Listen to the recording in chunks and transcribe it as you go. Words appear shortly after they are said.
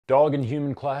Dog and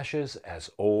human clashes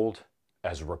as old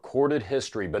as recorded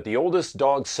history, but the oldest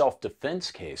dog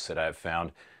self-defense case that I've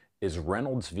found is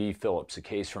Reynolds v. Phillips, a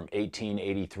case from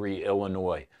 1883,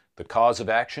 Illinois. The cause of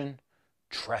action?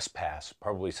 Trespass.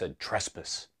 Probably said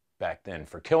trespass back then,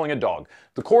 for killing a dog.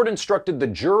 The court instructed the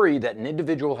jury that an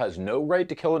individual has no right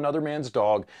to kill another man's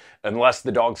dog unless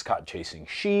the dog's caught chasing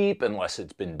sheep, unless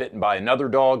it's been bitten by another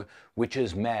dog, which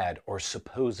is mad or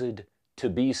supposed to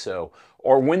be so,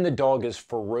 or when the dog is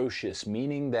ferocious,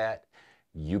 meaning that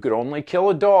you could only kill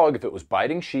a dog if it was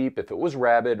biting sheep, if it was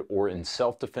rabid, or in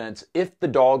self-defense, if the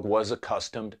dog was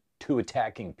accustomed to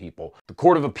attacking people. The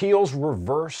Court of Appeals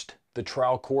reversed the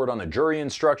trial court on the jury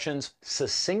instructions,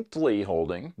 succinctly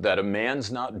holding that a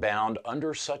man's not bound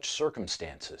under such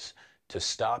circumstances to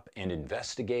stop and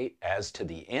investigate as to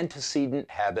the antecedent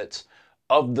habits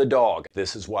of the dog.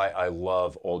 This is why I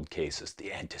love old cases,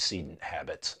 the antecedent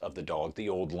habits of the dog, the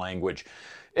old language.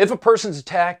 If a person's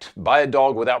attacked by a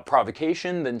dog without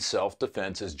provocation, then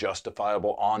self-defense is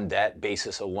justifiable on that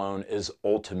basis alone, is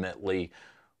ultimately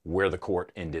where the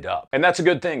court ended up. And that's a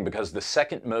good thing, because the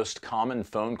second most common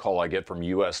phone call I get from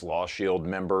U.S. Law Shield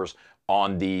members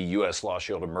on the U.S. Law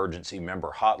Shield emergency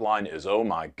member hotline is, oh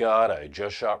my God, I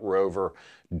just shot Rover.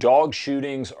 Dog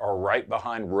shootings are right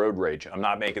behind road rage. I'm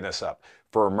not making this up.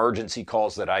 For emergency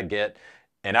calls that I get,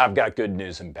 and I've got good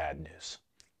news and bad news.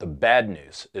 The bad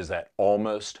news is that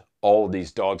almost all of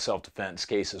these dog self-defense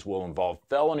cases will involve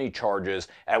felony charges,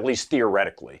 at least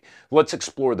theoretically. Let's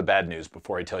explore the bad news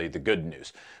before I tell you the good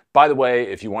news. By the way,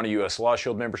 if you want a U.S. Law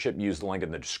Shield membership, use the link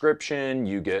in the description.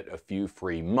 You get a few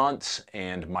free months,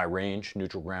 and my range,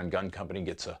 Neutral Ground Gun Company,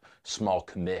 gets a small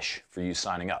commish for you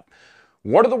signing up.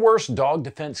 One of the worst dog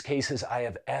defense cases I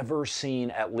have ever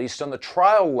seen, at least on the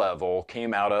trial level,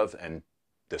 came out of, and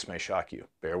this may shock you,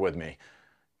 bear with me,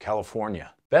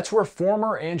 California. That's where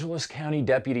former Angeles County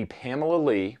Deputy Pamela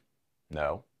Lee,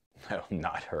 no,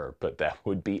 not her, but that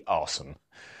would be awesome,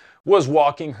 was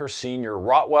walking her senior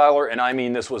Rottweiler, and I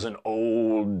mean this was an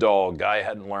old dog. Guy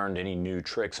hadn't learned any new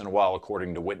tricks in a while,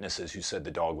 according to witnesses who said the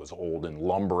dog was old and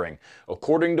lumbering.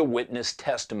 According to witness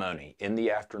testimony, in the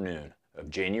afternoon of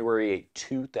January 8,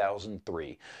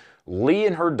 2003, Lee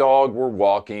and her dog were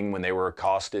walking when they were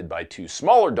accosted by two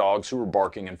smaller dogs who were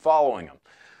barking and following them.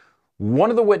 One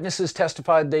of the witnesses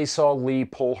testified they saw Lee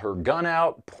pull her gun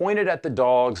out, point it at the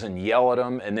dogs, and yell at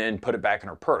them, and then put it back in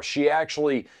her purse. She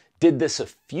actually did this a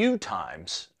few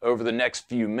times over the next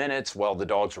few minutes while the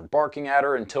dogs were barking at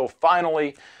her, until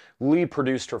finally Lee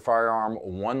produced her firearm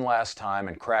one last time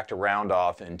and cracked a round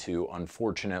off into,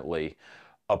 unfortunately,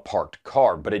 a parked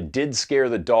car. But it did scare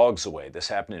the dogs away. This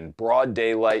happened in broad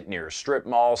daylight near a strip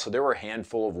mall, so there were a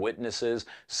handful of witnesses.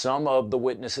 Some of the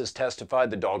witnesses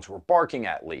testified the dogs were barking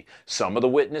at Lee. Some of the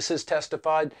witnesses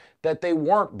testified that they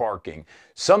weren't barking.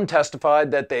 Some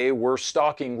testified that they were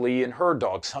stalking Lee and her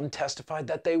dog. Some testified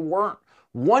that they weren't.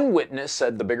 One witness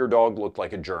said the bigger dog looked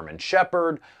like a German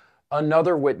Shepherd.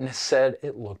 Another witness said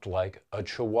it looked like a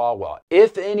Chihuahua.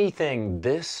 If anything,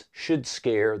 this should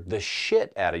scare the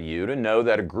shit out of you to know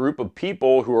that a group of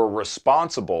people who are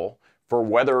responsible for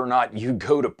whether or not you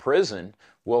go to prison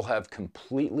will have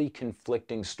completely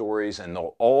conflicting stories, and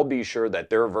they'll all be sure that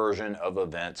their version of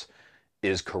events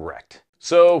is correct.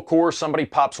 So, of course, somebody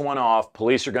pops one off,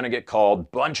 police are going to get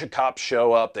called, bunch of cops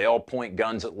show up, they all point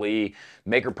guns at Lee,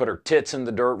 make her put her tits in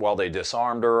the dirt while they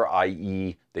disarmed her,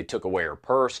 i.e. they took away her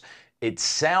purse. It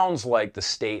sounds like the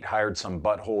state hired some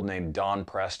butthole named Don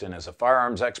Preston as a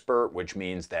firearms expert, which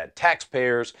means that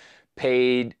taxpayers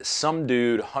paid some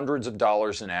dude hundreds of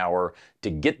dollars an hour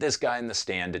to get this guy in the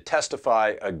stand to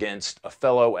testify against a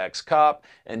fellow ex-cop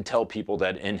and tell people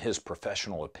that, in his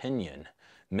professional opinion,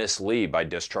 Miss Lee, by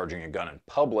discharging a gun in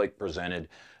public, presented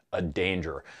a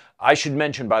danger. I should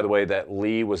mention, by the way, that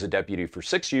Lee was a deputy for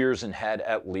 6 years and had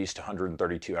at least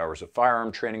 132 hours of firearm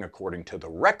training, according to the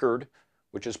record,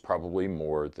 which is probably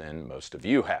more than most of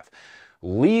you have.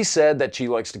 Lee said that she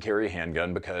likes to carry a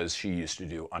handgun because she used to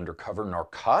do undercover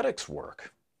narcotics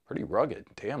work. Pretty rugged.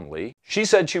 Damn, Lee. She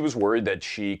said she was worried that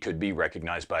she could be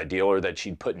recognized by a dealer that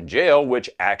she'd put in jail, which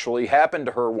actually happened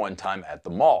to her one time at the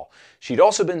mall. She'd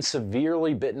also been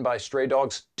severely bitten by stray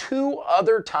dogs 2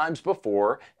 other times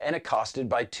before and accosted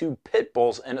by 2 pit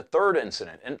bulls in a 3rd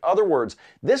incident. In other words,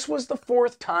 this was the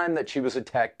 4th time that she was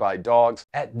attacked by dogs.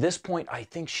 At this point, I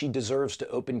think she deserves to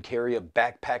open carry a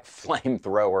backpack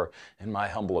flamethrower, in my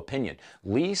humble opinion.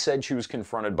 Lee said she was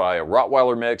confronted by a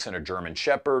Rottweiler mix and a German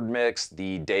Shepherd mix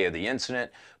the day of the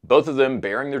incident, both of them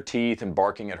baring their teeth and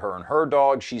barking at her and her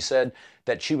dog. She said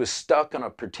that she was stuck on a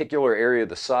particular area of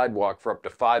the sidewalk for up to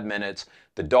 5 minutes.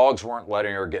 The dogs weren't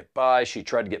letting her get by. She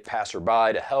tried to get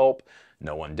passerby to help.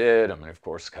 No one did. I mean, of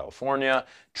course, California.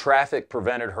 Traffic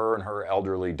prevented her and her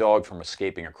elderly dog from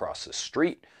escaping across the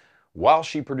street. While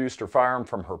she produced her firearm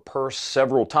from her purse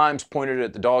several times, pointed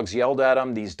at the dogs, yelled at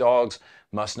them. These dogs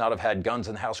must not have had guns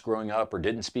in the house growing up or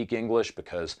didn't speak English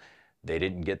because they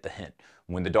didn't get the hint.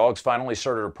 When the dogs finally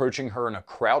started approaching her in a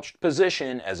crouched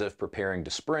position as if preparing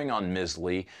to spring on Ms.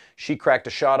 Lee, she cracked a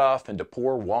shot off into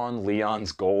poor Juan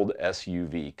Leon's gold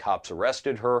SUV. Cops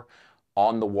arrested her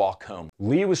on the walk home.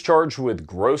 Lee was charged with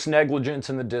gross negligence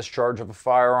in the discharge of a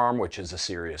firearm, which is a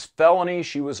serious felony.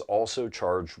 She was also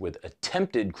charged with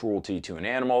attempted cruelty to an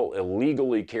animal,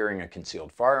 illegally carrying a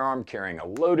concealed firearm, carrying a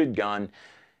loaded gun,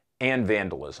 and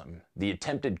vandalism. The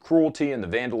attempted cruelty and the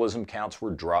vandalism counts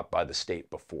were dropped by the state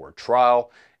before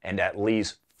trial, and at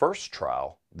Lee's first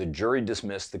trial, the jury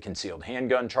dismissed the concealed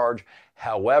handgun charge.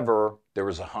 However, there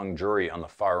was a hung jury on the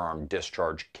firearm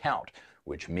discharge count,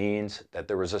 which means that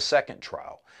there was a second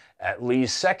trial. At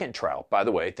Lee's second trial, by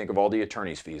the way, think of all the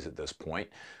attorney's fees at this point,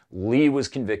 Lee was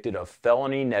convicted of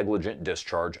felony negligent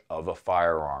discharge of a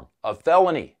firearm. A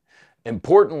felony!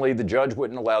 Importantly, the judge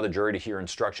wouldn't allow the jury to hear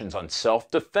instructions on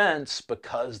self-defense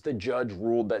because the judge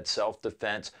ruled that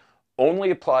self-defense only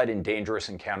applied in dangerous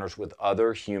encounters with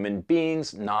other human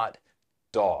beings, not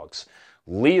dogs.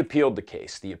 Lee appealed the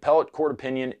case. The appellate court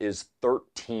opinion is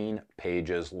 13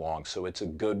 pages long, so it's a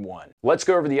good one. Let's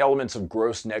go over the elements of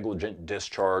gross negligent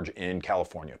discharge in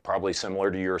California, probably similar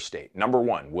to your state. Number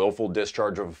 1, willful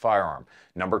discharge of a firearm.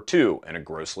 Number 2, in a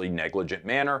grossly negligent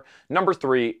manner. Number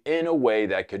 3, in a way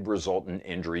that could result in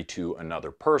injury to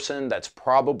another person. That's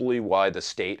probably why the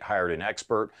state hired an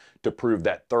expert to prove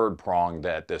that third prong,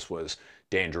 that this was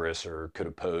dangerous or could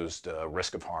have posed a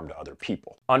risk of harm to other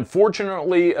people.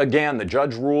 Unfortunately, again, the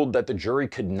judge ruled that the jury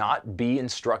could not be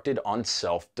instructed on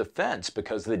self-defense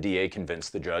because the DA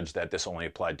convinced the judge that this only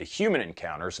applied to human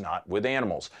encounters, not with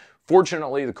animals.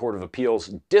 Fortunately, the Court of Appeals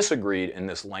disagreed in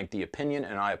this lengthy opinion,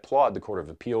 and I applaud the Court of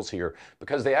Appeals here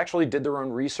because they actually did their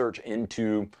own research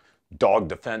into dog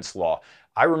defense law.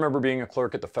 I remember being a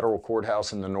clerk at the federal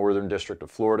courthouse in the Northern District of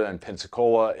Florida in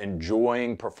Pensacola,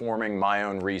 enjoying performing my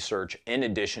own research in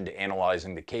addition to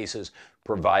analyzing the cases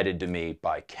provided to me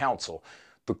by counsel.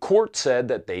 The court said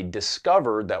that they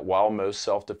discovered that while most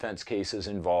self-defense cases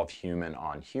involve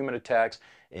human-on-human attacks,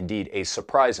 indeed a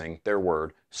surprising, their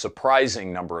word,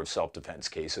 surprising number of self-defense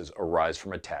cases arise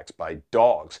from attacks by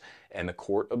dogs. And the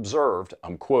court observed,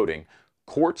 I'm quoting,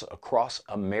 "Courts across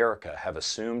America have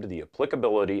assumed the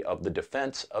applicability of the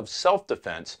defense of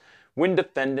self-defense when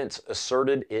defendants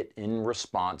asserted it in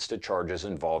response to charges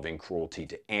involving cruelty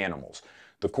to animals."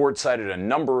 The court cited a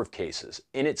number of cases.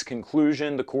 In its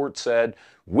conclusion, the court said,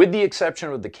 with the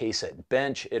exception of the case at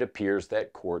bench, it appears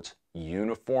that courts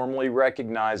uniformly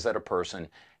recognize that a person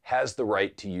has the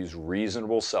right to use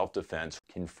reasonable self-defense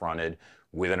confronted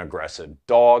with an aggressive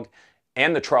dog.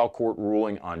 And the trial court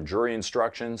ruling on jury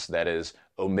instructions, that is,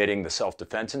 omitting the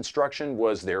self-defense instruction,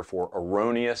 was therefore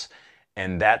erroneous,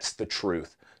 and that's the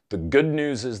truth. The good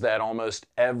news is that almost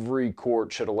every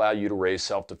court should allow you to raise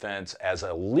self-defense as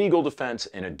a legal defense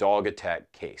in a dog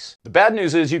attack case. The bad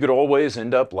news is you could always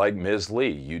end up like Ms. Lee.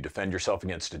 You defend yourself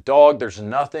against a dog, there's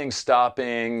nothing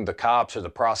stopping the cops or the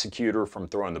prosecutor from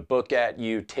throwing the book at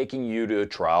you, taking you to a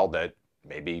trial that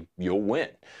maybe you'll win.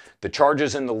 The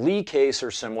charges in the Lee case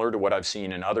are similar to what I've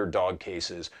seen in other dog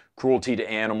cases. Cruelty to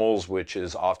animals, which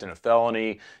is often a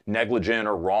felony, negligent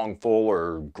or wrongful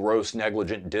or gross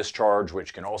negligent discharge,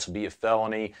 which can also be a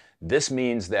felony. This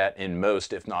means that in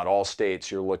most, if not all states,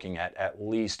 you're looking at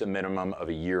least a minimum of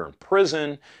a year in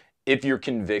prison if you're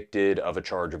convicted of a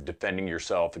charge of defending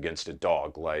yourself against a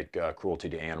dog, like cruelty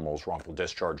to animals, wrongful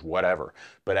discharge, whatever.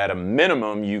 But at a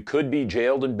minimum, you could be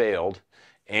jailed and bailed.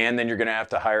 And then you're going to have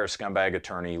to hire a scumbag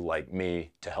attorney like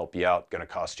me to help you out. Going to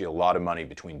cost you a lot of money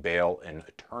between bail and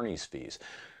attorney's fees.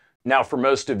 Now, for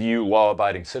most of you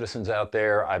law-abiding citizens out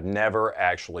there, I've never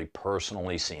actually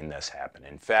personally seen this happen.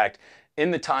 In fact, in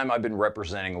the time I've been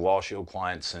representing Law Shield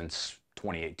clients since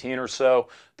 2018 or so,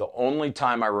 the only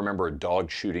time I remember a dog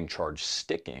shooting charge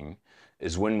sticking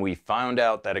is when we found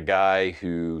out that a guy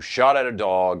who shot at a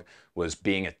dog was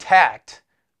being attacked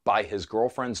by his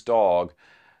girlfriend's dog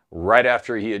right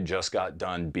after he had just got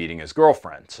done beating his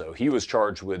girlfriend. So he was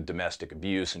charged with domestic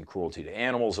abuse and cruelty to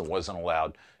animals and wasn't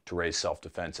allowed to raise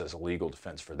self-defense as a legal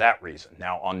defense for that reason.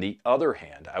 Now, on the other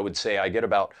hand, I would say I get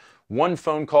about one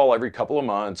phone call every couple of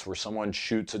months where someone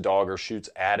shoots a dog or shoots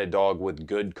at a dog with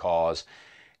good cause,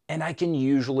 and I can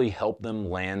usually help them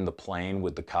land the plane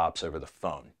with the cops over the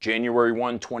phone. January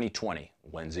 1, 2020,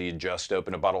 Lindsay had just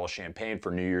opened a bottle of champagne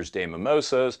for New Year's Day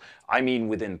mimosas. I mean,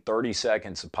 within 30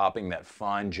 seconds of popping that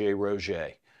fine J.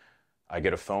 Roget, I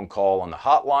get a phone call on the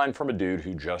hotline from a dude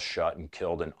who just shot and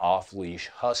killed an off-leash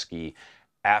husky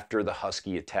after the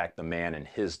husky attacked the man and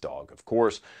his dog. Of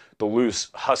course, the loose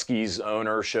husky's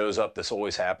owner shows up. This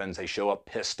always happens. They show up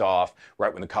pissed off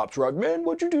right when the cops arrive. Man,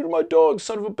 what'd you do to my dog,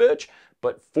 son of a bitch?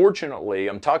 But fortunately,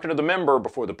 I'm talking to the member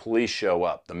before the police show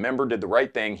up. The member did the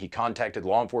right thing. He contacted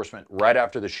law enforcement right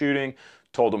after the shooting,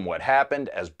 told them what happened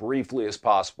as briefly as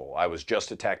possible. I was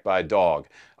just attacked by a dog.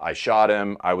 I shot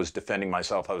him. I was defending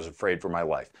myself. I was afraid for my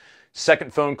life.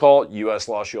 Second phone call, U.S.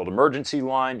 Law Shield emergency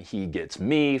line. He gets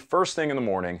me first thing in the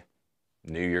morning,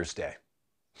 New Year's Day.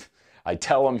 I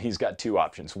tell him he's got two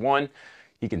options. One,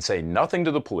 he can say nothing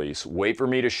to the police, wait for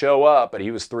me to show up, but he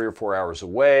was 3 or 4 hours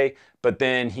away, but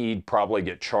then he'd probably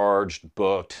get charged,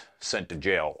 booked, sent to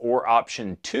jail. Or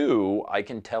option two, I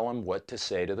can tell him what to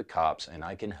say to the cops and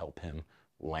I can help him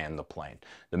land the plane.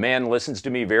 The man listens to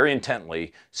me very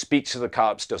intently, speaks to the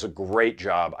cops, does a great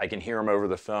job. I can hear him over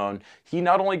the phone. He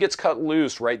not only gets cut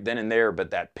loose right then and there,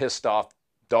 but that pissed off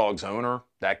dog's owner,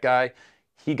 that guy,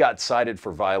 he got cited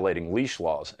for violating leash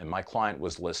laws, and my client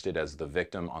was listed as the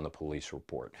victim on the police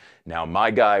report. Now,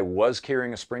 my guy was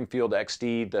carrying a Springfield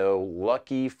XD, though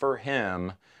lucky for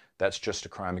him, that's just a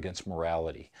crime against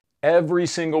morality. Every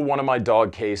single one of my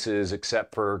dog cases,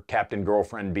 except for Captain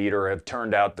Girlfriend Beater, have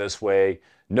turned out this way.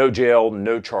 No jail,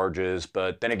 no charges,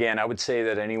 but then again, I would say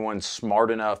that anyone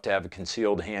smart enough to have a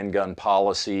concealed handgun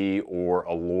policy or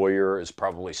a lawyer is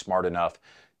probably smart enough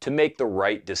to make the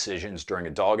right decisions during a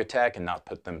dog attack and not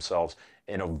put themselves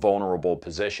in a vulnerable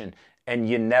position. And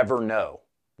you never know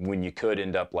when you could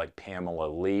end up like Pamela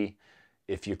Lee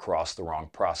if you cross the wrong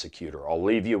prosecutor. I'll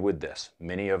leave you with this.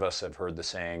 Many of us have heard the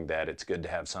saying that it's good to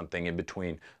have something in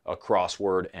between a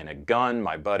crossword and a gun.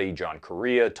 My buddy John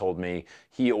Correa told me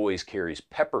he always carries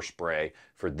pepper spray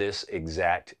for this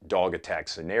exact dog attack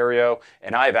scenario.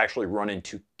 And I've actually run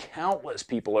into countless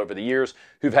people over the years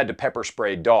who've had to pepper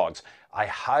spray dogs. I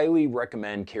highly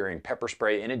recommend carrying pepper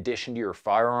spray in addition to your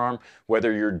firearm,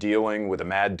 whether you're dealing with a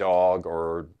mad dog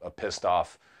or a pissed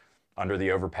off under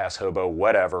the overpass hobo,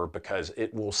 whatever, because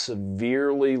it will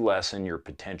severely lessen your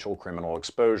potential criminal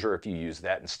exposure if you use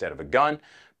that instead of a gun.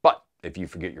 But if you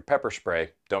forget your pepper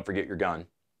spray, don't forget your gun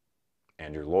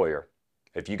and your lawyer.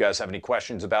 If you guys have any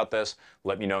questions about this,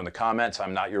 let me know in the comments.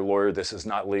 I'm not your lawyer. This is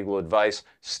not legal advice.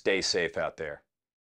 Stay safe out there.